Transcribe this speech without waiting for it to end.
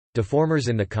Deformers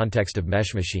in the context of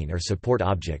MESHmachine are support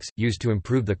objects, used to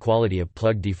improve the quality of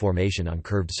plug deformation on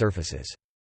curved surfaces.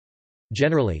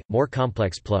 Generally, more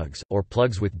complex plugs, or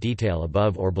plugs with detail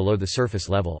above or below the surface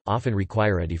level, often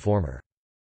require a deformer.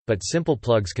 But simple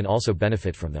plugs can also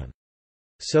benefit from them.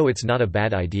 So it's not a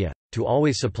bad idea to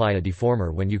always supply a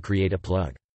deformer when you create a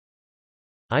plug.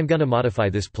 I'm gonna modify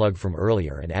this plug from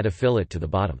earlier and add a fillet to the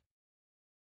bottom.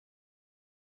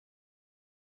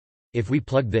 If we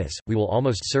plug this, we will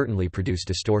almost certainly produce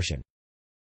distortion.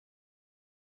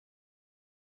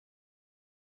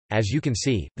 As you can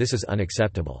see, this is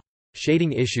unacceptable.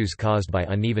 Shading issues caused by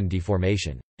uneven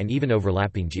deformation, and even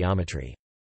overlapping geometry.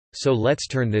 So let's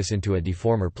turn this into a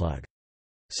deformer plug.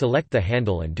 Select the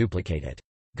handle and duplicate it.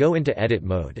 Go into edit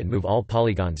mode and move all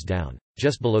polygons down,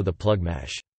 just below the plug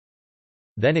mesh.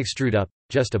 Then extrude up,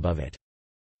 just above it.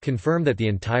 Confirm that the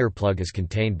entire plug is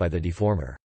contained by the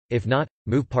deformer. If not,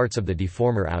 move parts of the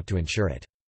deformer out to ensure it.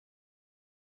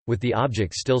 With the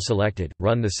object still selected,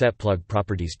 run the Set Plug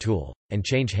Properties tool, and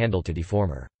change Handle to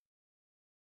Deformer.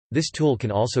 This tool can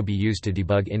also be used to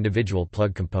debug individual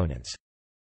plug components.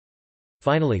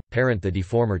 Finally, parent the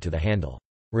deformer to the handle.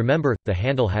 Remember, the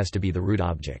handle has to be the root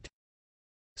object.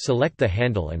 Select the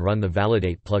handle and run the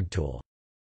Validate Plug tool.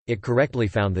 It correctly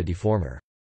found the deformer.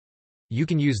 You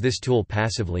can use this tool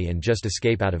passively and just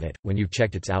escape out of it, when you've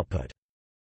checked its output.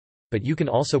 But you can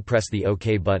also press the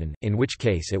OK button, in which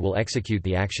case it will execute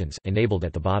the actions enabled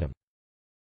at the bottom.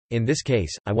 In this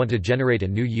case, I want to generate a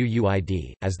new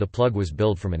UUID, as the plug was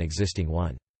built from an existing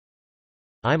one.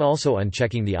 I'm also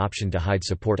unchecking the option to hide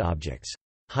support objects.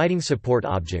 Hiding support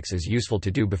objects is useful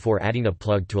to do before adding a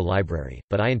plug to a library,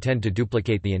 but I intend to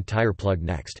duplicate the entire plug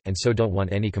next, and so don't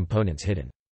want any components hidden.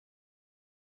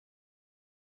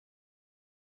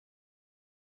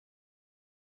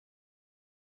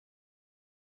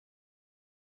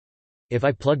 If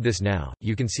I plug this now,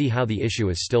 you can see how the issue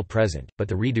is still present, but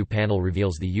the Redo panel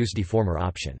reveals the Use Deformer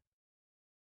option.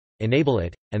 Enable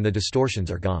it, and the distortions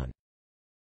are gone.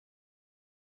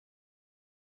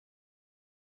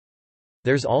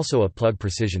 There's also a plug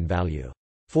precision value.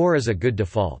 4 is a good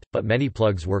default, but many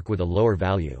plugs work with a lower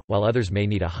value, while others may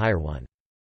need a higher one.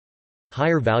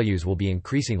 Higher values will be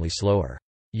increasingly slower.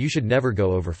 You should never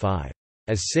go over 5.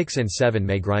 As 6 and 7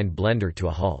 may grind Blender to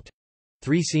a halt.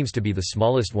 3 seems to be the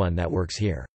smallest one that works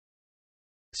here.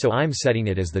 So I'm setting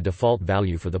it as the default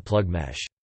value for the plug mesh.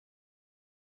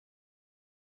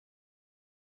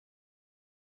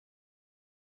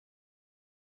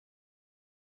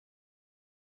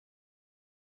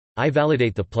 I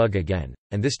validate the plug again,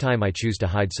 and this time I choose to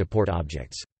hide support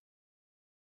objects.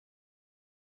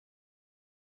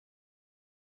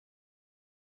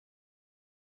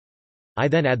 I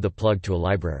then add the plug to a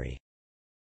library.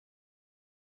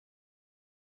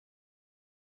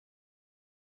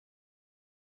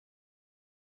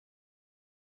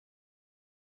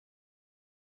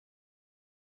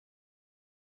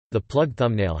 The plug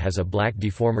thumbnail has a black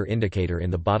deformer indicator in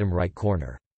the bottom right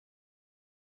corner.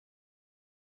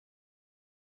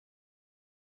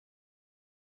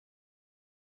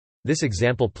 This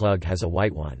example plug has a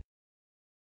white one.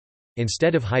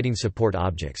 Instead of hiding support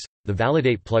objects, the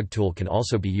Validate Plug tool can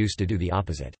also be used to do the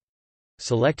opposite.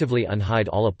 Selectively unhide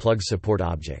all a plug's support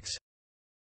objects.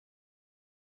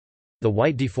 The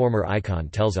white deformer icon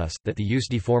tells us that the Use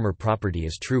Deformer property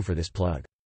is true for this plug.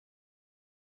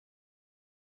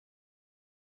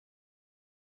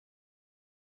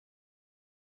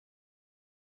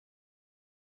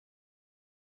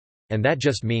 And that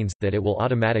just means that it will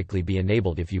automatically be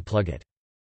enabled if you plug it.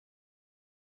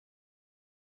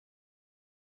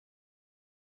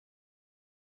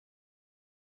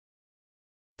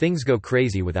 Things go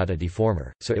crazy without a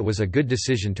deformer, so it was a good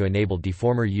decision to enable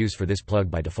deformer use for this plug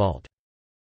by default.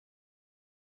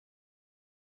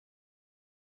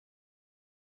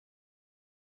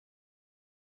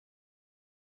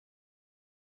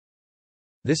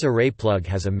 This array plug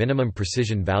has a minimum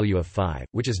precision value of 5,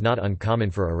 which is not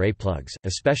uncommon for array plugs,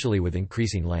 especially with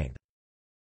increasing length.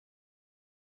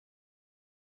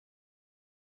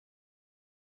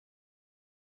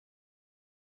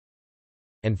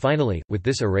 And finally, with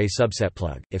this array subset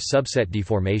plug, if subset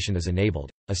deformation is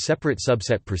enabled, a separate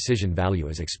subset precision value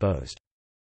is exposed.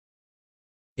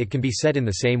 It can be set in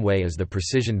the same way as the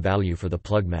precision value for the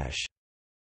plug mesh.